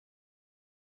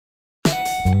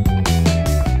And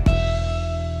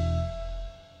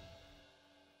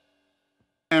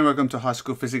welcome to High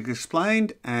School Physics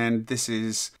Explained, and this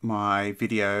is my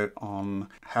video on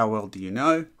how well do you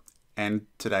know, and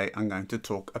today I'm going to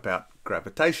talk about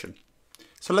gravitation.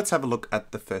 So let's have a look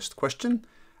at the first question.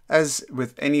 As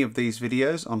with any of these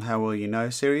videos on How Well You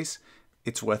Know series,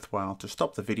 it's worthwhile to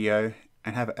stop the video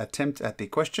and have an attempt at the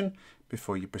question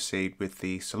before you proceed with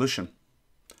the solution.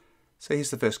 So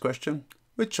here's the first question.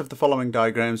 Which of the following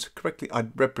diagrams correctly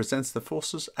represents the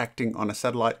forces acting on a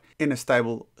satellite in a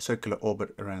stable circular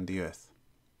orbit around the Earth?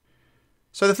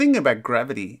 So the thing about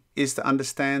gravity is to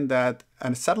understand that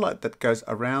a satellite that goes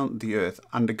around the Earth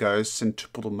undergoes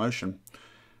centripetal motion.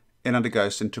 It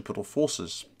undergoes centripetal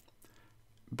forces.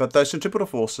 But those centripetal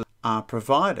forces are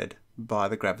provided by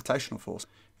the gravitational force.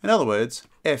 In other words,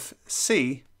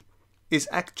 Fc is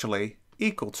actually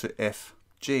equal to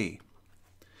Fg.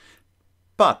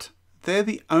 But they're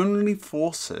the only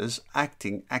forces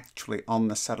acting actually on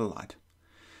the satellite.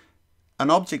 An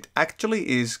object actually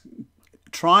is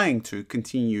trying to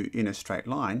continue in a straight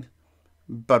line,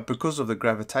 but because of the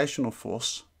gravitational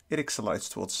force, it accelerates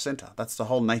towards the center. That's the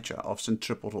whole nature of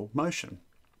centripetal motion.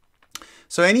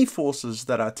 So any forces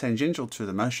that are tangential to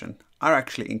the motion are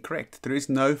actually incorrect. There is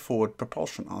no forward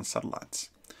propulsion on satellites.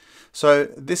 So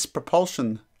this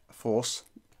propulsion force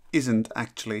isn't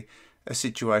actually a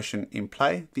situation in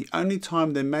play. The only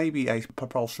time there may be a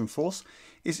propulsion force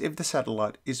is if the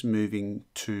satellite is moving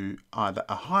to either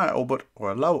a higher orbit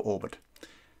or a lower orbit.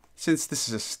 Since this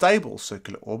is a stable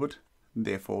circular orbit,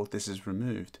 therefore this is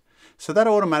removed. So that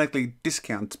automatically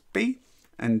discounts B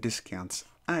and discounts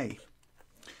A.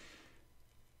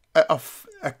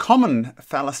 A common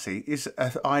fallacy is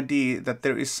an idea that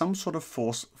there is some sort of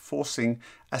force forcing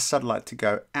a satellite to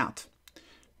go out.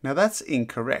 Now that's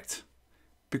incorrect.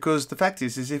 Because the fact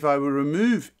is if I will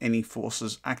remove any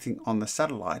forces acting on the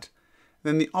satellite,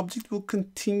 then the object will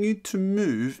continue to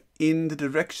move in the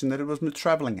direction that it was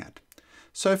traveling at.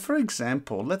 So for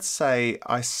example, let's say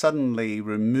I suddenly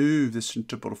remove the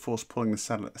centripetal force pulling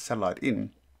the satellite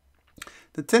in.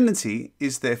 The tendency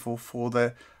is therefore for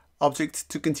the object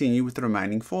to continue with the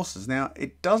remaining forces. Now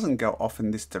it doesn't go off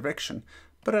in this direction,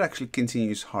 but it actually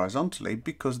continues horizontally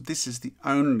because this is the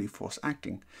only force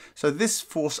acting. So this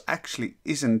force actually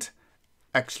isn't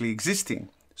actually existing.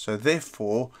 So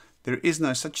therefore, there is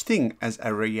no such thing as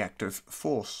a reactive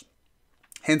force.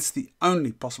 Hence, the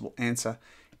only possible answer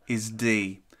is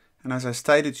D. And as I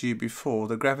stated to you before,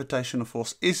 the gravitational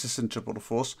force is a centripetal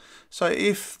force. So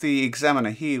if the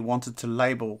examiner here wanted to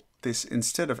label this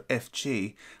instead of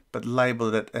Fg, but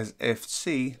labeled it as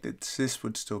Fc, this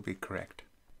would still be correct.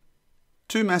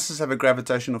 Two masses have a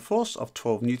gravitational force of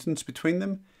 12 newtons between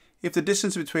them. If the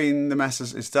distance between the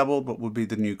masses is doubled, what would be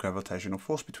the new gravitational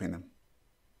force between them?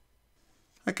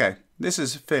 Okay, this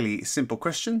is a fairly simple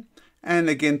question. And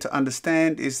again, to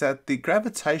understand is that the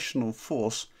gravitational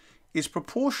force is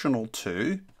proportional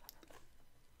to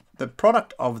the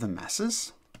product of the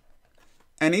masses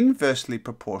and inversely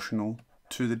proportional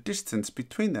to the distance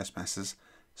between those masses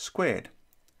squared.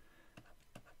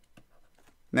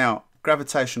 Now,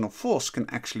 gravitational force can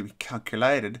actually be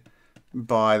calculated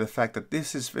by the fact that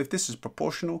if this is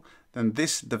proportional, then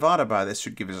this divided by this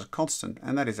should give us a constant,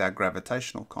 and that is our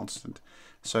gravitational constant.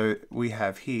 So we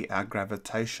have here our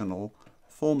gravitational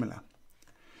formula.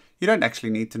 You don't actually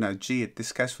need to know G at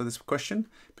this case for this question,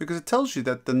 because it tells you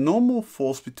that the normal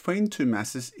force between two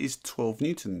masses is 12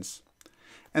 newtons.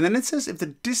 And then it says if the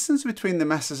distance between the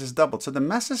masses is doubled, so the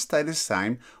masses stay the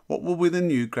same, what will be the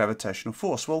new gravitational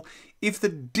force? Well, if the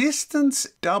distance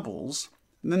doubles,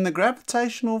 then the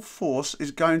gravitational force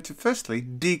is going to firstly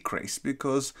decrease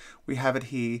because we have it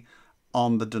here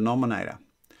on the denominator.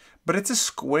 But it's a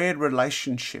squared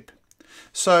relationship.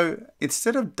 So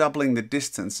instead of doubling the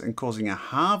distance and causing a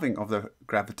halving of the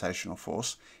gravitational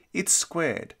force, it's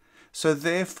squared. So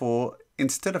therefore,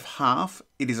 instead of half,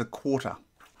 it is a quarter.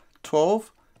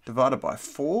 12 divided by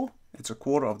 4, it's a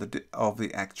quarter of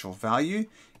the actual value,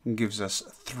 and gives us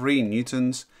 3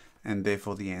 newtons, and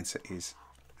therefore the answer is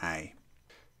A.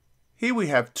 Here we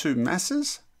have two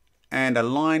masses and a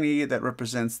line here that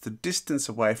represents the distance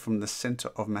away from the center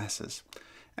of masses.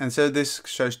 And so this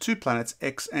shows two planets,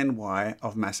 X and Y,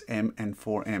 of mass M and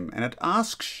 4M. And it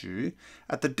asks you,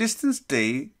 at the distance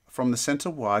d from the center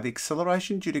Y, the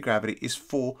acceleration due to gravity is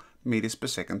 4 meters per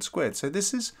second squared. So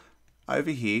this is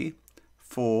over here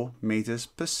 4 meters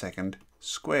per second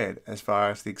squared as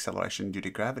far as the acceleration due to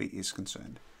gravity is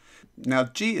concerned. Now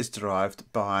G is derived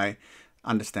by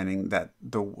understanding that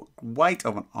the weight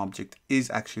of an object is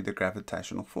actually the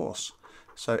gravitational force.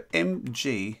 So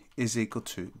mg is equal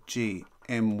to g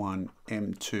m1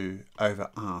 m2 over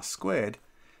r squared,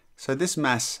 So this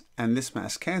mass and this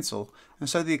mass cancel, and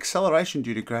so the acceleration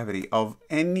due to gravity of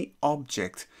any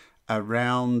object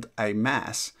around a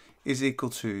mass is equal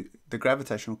to the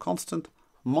gravitational constant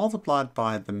multiplied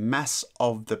by the mass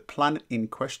of the planet in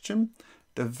question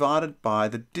divided by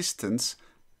the distance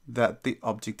that the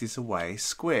object is away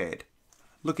squared.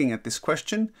 Looking at this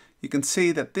question, you can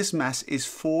see that this mass is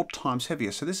 4 times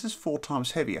heavier. So this is 4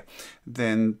 times heavier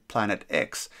than planet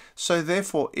X. So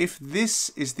therefore, if this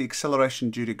is the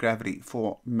acceleration due to gravity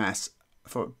for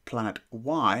planet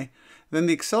Y, then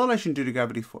the acceleration due to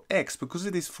gravity for X, because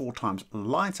it is 4 times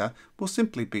lighter, will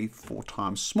simply be 4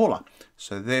 times smaller.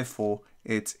 So therefore,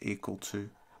 it's equal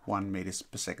to 1 meters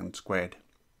per second squared.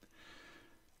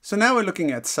 So now we're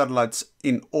looking at satellites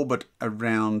in orbit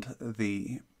around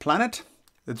the planet.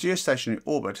 The geostationary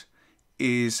orbit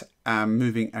is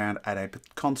moving around at a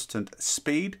constant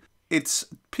speed. Its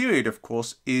period, of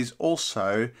course, is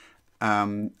also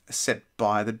set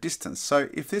by the distance. So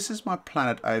if this is my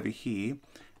planet over here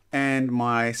and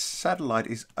my satellite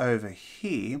is over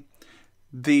here,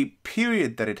 the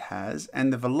period that it has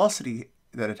and the velocity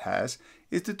that it has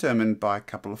is determined by a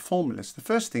couple of formulas. The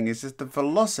first thing is that the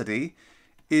velocity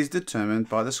is determined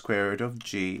by the square root of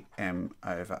gm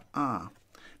over r.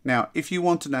 Now, if you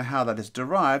want to know how that is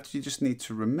derived, you just need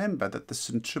to remember that the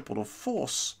centripetal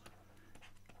force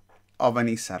of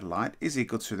any satellite is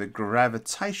equal to the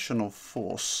gravitational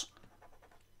force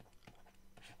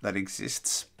that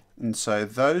exists. And so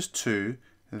those two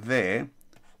there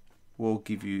will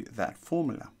give you that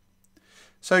formula.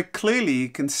 So clearly you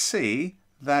can see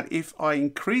that if I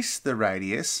increase the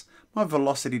radius, my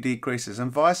velocity decreases,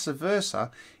 and vice versa.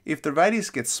 If the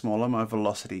radius gets smaller, my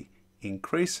velocity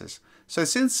increases. So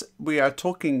since we are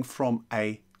talking from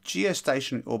a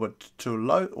geostationary orbit to a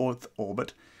low Earth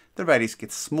orbit, the radius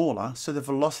gets smaller, so the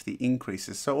velocity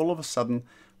increases. So all of a sudden,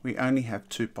 we only have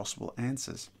 2 possible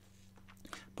answers.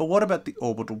 But what about the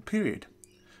orbital period?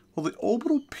 Well, the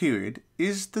orbital period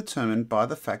is determined by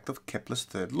the fact of Kepler's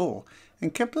third law.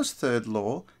 And Kepler's third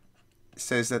law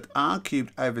says that r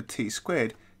cubed over t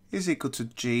squared is equal to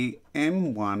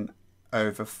gm1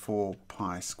 over 4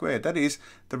 pi squared. That is,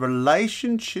 the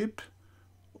relationship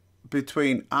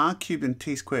between r cubed and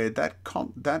t squared,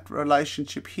 that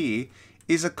relationship here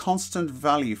is a constant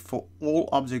value for all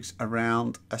objects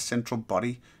around a central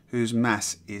body whose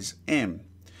mass is m.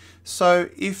 So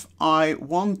if I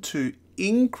want to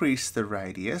increase the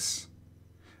radius,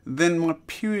 then my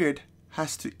period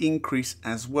has to increase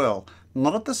as well.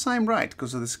 Not at the same rate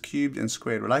because of this cubed and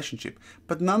squared relationship,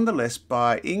 but nonetheless,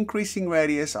 by increasing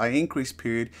radius, I increase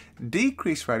period,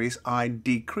 decrease radius, I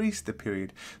decrease the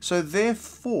period. So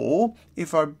therefore,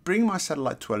 if I bring my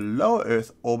satellite to a lower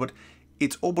Earth orbit,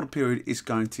 its orbital period is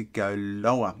going to go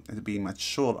lower. It'll be much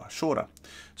shorter.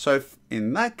 So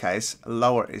in that case,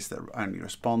 lower is the only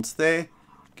response there,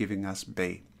 giving us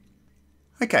B.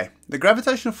 Okay, the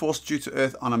gravitational force due to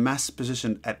Earth on a mass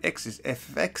position at X is F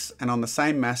of X, and on the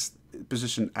same mass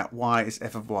position at Y is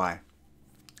F of Y.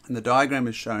 And the diagram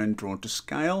is shown drawn to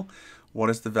scale. What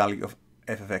is the value of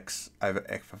F of X over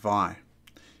F of Y?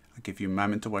 I'll give you a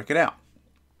moment to work it out.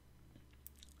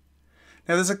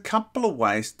 Now there's a couple of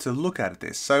ways to look at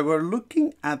this. So we're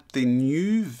looking at the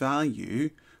new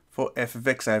value for F of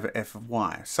X over F of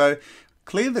Y. So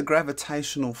clearly the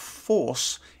gravitational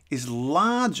force is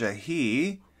larger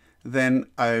here than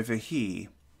over here.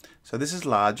 So this is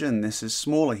larger and this is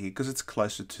smaller here because it's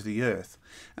closer to the Earth.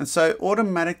 And so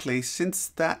automatically, since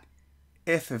that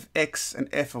F of X and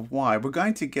F of Y, we're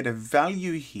going to get a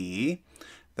value here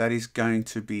that is going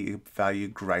to be a value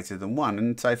greater than 1.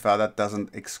 And so far that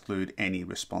doesn't exclude any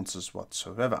responses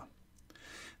whatsoever.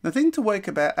 The thing to work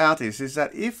out is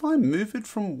that if I move it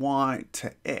from Y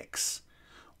to X,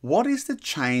 what is the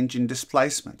change in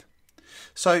displacement?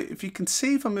 So if you can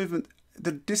see, if I move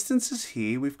the distances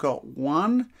here, we've got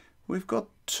 1, we've got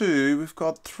 2, we've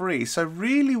got 3. So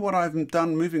really what I've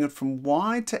done moving it from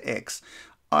Y to X,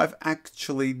 I've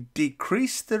actually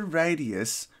decreased the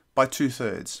radius by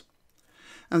 2/3.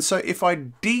 And so if I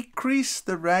decrease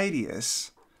the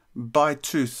radius by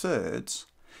 2/3,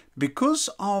 because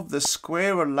of the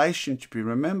square relationship, you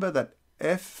remember that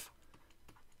F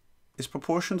is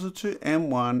proportional to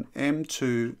m1,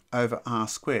 m2 over r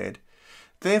squared.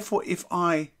 Therefore, if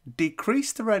I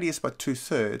decrease the radius by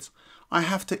 2/3, I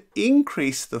have to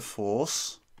increase the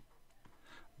force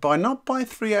by not by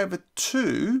 3 over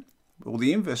 2, or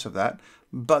the inverse of that,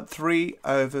 but 3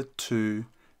 over 2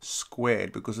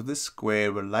 squared because of this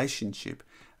square relationship.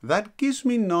 That gives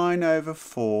me 9 over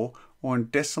 4, or in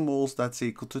decimals, that's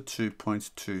equal to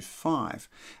 2.25.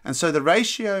 And so the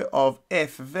ratio of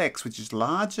f of x, which is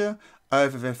larger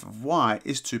over f of y,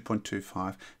 is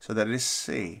 2.25. So that is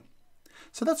C.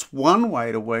 So that's one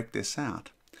way to work this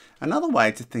out. Another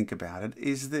way to think about it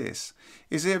is this,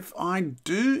 is if I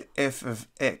do f of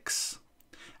x,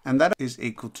 and that is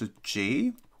equal to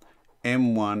g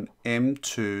m1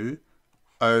 m2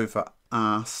 over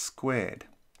r squared.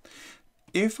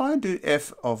 If I do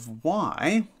f of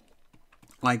y,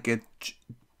 I get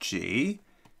g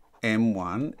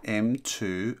m1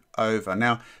 m2 over.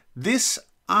 Now this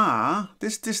r,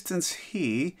 this distance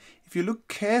here, if you look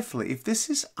carefully, if this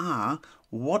is r,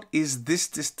 what is this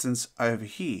distance over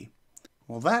here?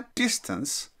 Well, that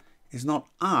distance is not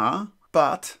r,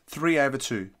 but 3 over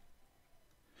 2.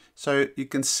 So you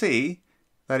can see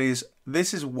that is,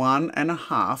 this is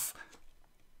 1.5.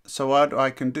 So what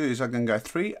I can do is I can go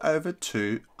 3 over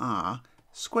 2r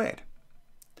squared.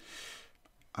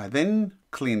 I then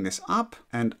clean this up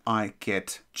and I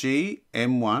get g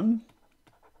m1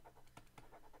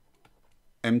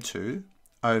 m2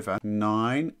 over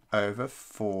 9 over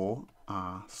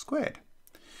 4r squared.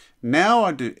 Now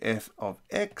I do f of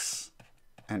x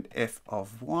and f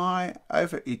of y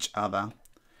over each other.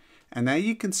 And now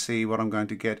you can see what I'm going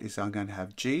to get is I'm going to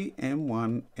have g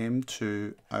m1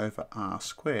 m2 over r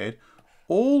squared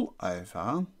all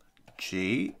over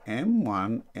g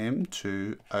m1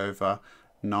 m2 over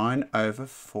 9 over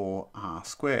 4r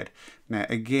squared. Now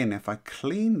again, if I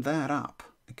clean that up,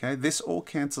 okay, this all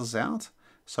cancels out.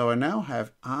 So I now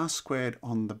have r squared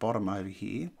on the bottom over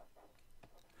here.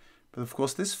 But of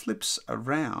course this flips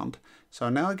around. So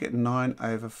now I get 9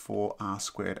 over 4r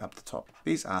squared up the top.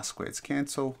 These r squareds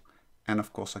cancel. And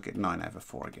of course I get 9 over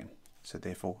 4 again. So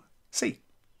therefore C.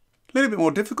 A little bit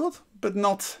more difficult, but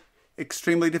not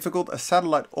extremely difficult. A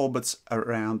satellite orbits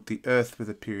around the Earth with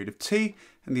a period of t,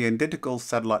 and the identical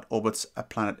satellite orbits a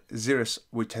planet Xerus,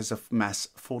 which has a mass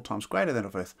 4 times greater than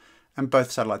of Earth, and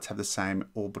both satellites have the same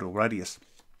orbital radius.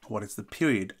 What is the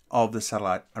period of the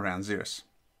satellite around Xerus?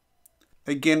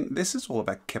 Again, this is all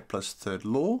about Kepler's third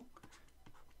law,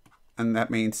 and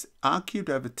that means r cubed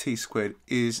over t squared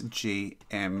is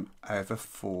gm over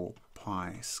 4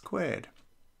 pi squared.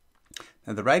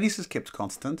 Now the radius is kept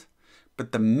constant,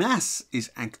 but the mass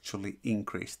is actually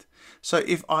increased. So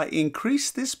if I increase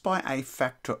this by a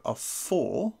factor of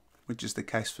 4, which is the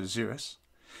case for Xerus,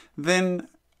 then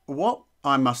what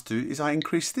I must do is I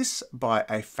increase this by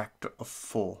a factor of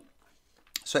 4.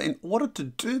 So in order to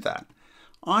do that,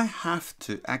 I have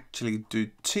to actually do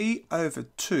t over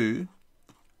 2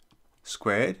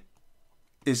 squared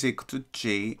is equal to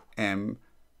gm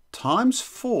times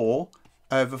 4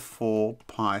 over 4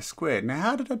 pi squared. Now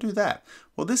how did I do that?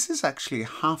 Well, this is actually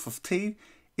half of t.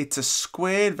 It's a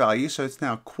squared value, so it's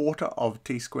now a quarter of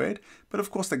t squared. But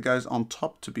of course that goes on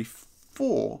top to be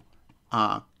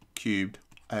 4r cubed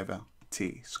over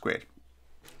t squared.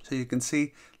 So you can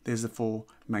see there's the 4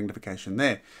 magnification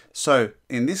there. So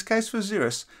in this case for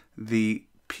Xerus, the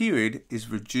period is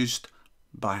reduced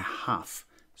by half.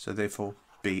 So therefore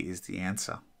B is the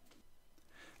answer.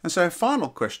 And so final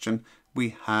question,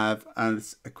 we have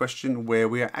a question where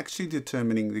we are actually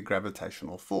determining the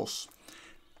gravitational force.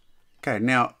 Okay,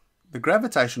 now the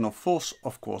gravitational force,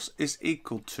 of course, is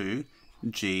equal to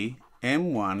g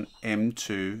m1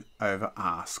 m2 over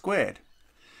r squared.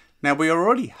 Now we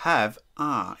already have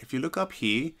r. If you look up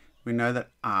here, we know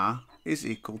that r is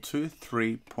equal to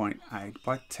 3.8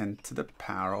 by 10 to the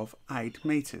power of 8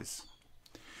 meters.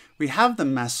 We have the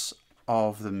mass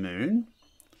of the moon,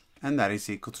 and that is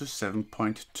equal to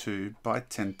 7.2 by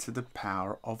 10 to the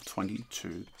power of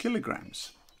 22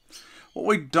 kilograms. What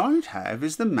we don't have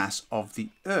is the mass of the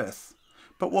Earth,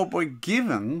 but what we're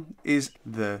given is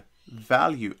the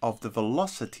value of the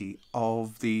velocity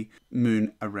of the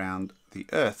moon around the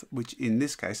Earth, which in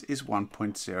this case is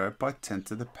 1.0 by 10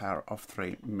 to the power of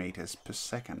 3 meters per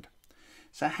second.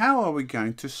 So how are we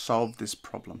going to solve this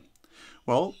problem?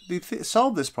 Well, to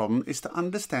solve this problem is to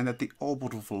understand that the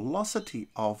orbital velocity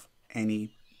of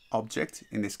any object,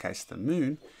 in this case the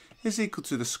moon, is equal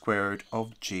to the square root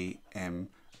of gm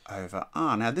over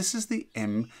r. Now this is the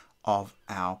m of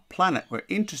our planet we're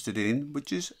interested in,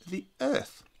 which is the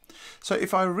Earth. So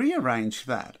if I rearrange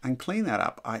that and clean that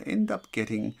up, I end up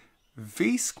getting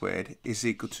v squared is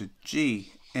equal to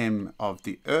gm of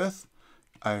the Earth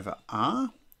over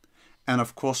r. And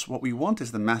of course what we want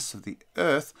is the mass of the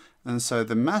Earth, and so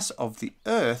the mass of the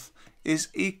Earth is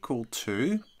equal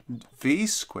to v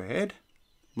squared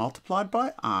multiplied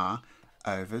by r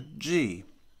over g.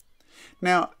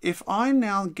 Now if I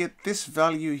now get this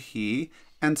value here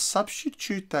and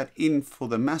substitute that in for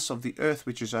the mass of the Earth,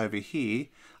 which is over here,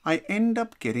 I end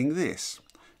up getting this.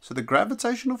 So the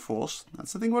gravitational force,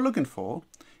 that's the thing we're looking for,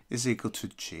 is equal to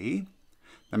G,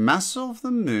 the mass of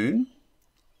the Moon,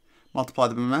 multiply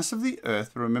the mass of the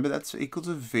Earth, but remember that's equal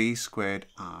to V squared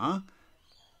R,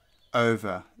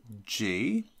 over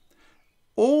G,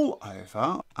 all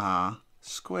over R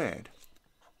squared.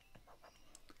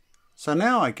 So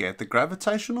now I get the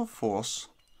gravitational force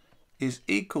is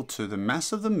equal to the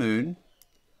mass of the Moon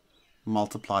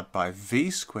multiplied by V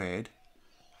squared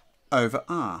over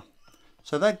R.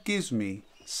 So that gives me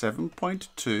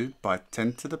 7.2 by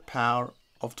 10 to the power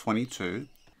of 22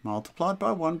 multiplied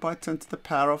by 1 by 10 to the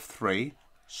power of 3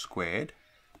 squared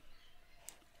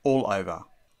all over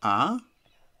R,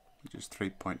 which is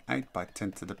 3.8 by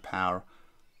 10 to the power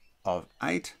of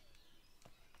 8.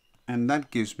 And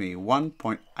that gives me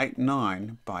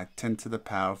 1.89 by 10 to the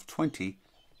power of 20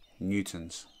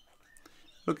 newtons.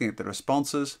 Looking at the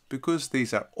responses, because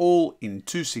these are all in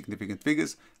two significant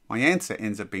figures, my answer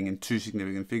ends up being in two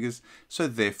significant figures, so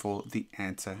therefore the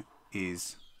answer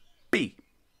is B.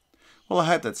 Well, I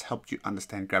hope that's helped you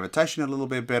understand gravitation a little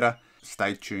bit better.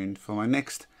 Stay tuned for my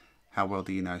next How Well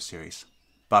Do You Know series.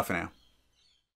 Bye for now.